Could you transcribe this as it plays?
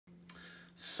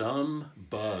Some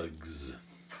bugs.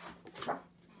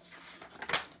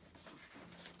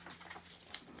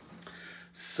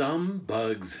 Some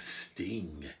bugs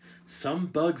sting. Some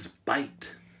bugs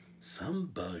bite.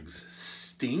 Some bugs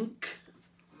stink.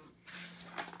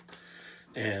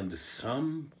 And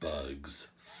some bugs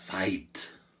fight.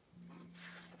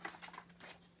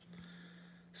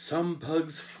 Some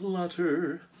bugs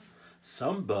flutter.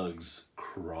 Some bugs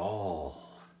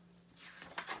crawl.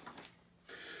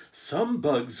 Some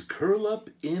bugs curl up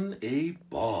in a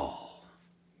ball.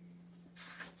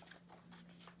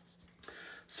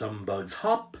 Some bugs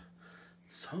hop.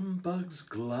 Some bugs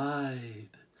glide.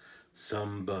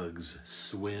 Some bugs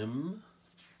swim.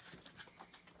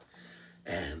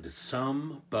 And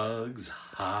some bugs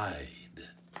hide.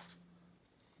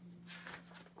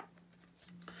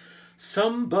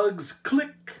 Some bugs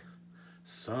click.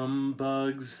 Some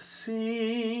bugs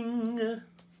sing.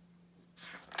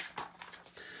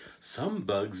 Some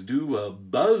bugs do a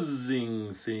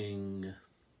buzzing thing.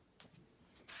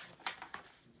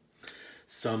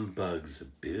 Some bugs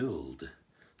build.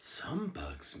 Some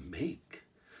bugs make.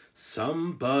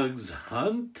 Some bugs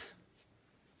hunt.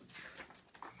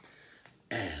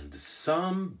 And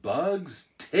some bugs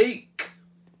take.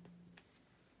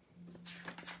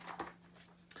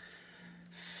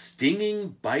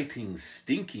 Stinging, biting,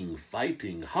 stinking,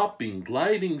 fighting, hopping,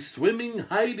 gliding, swimming,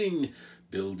 hiding,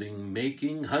 building,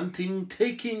 making, hunting,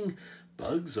 taking.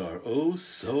 Bugs are oh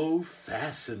so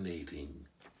fascinating.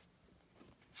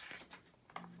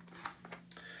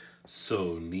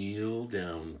 So kneel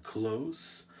down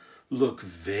close, look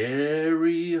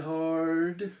very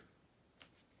hard,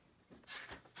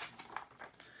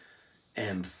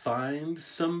 and find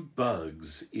some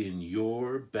bugs in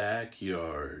your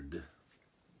backyard.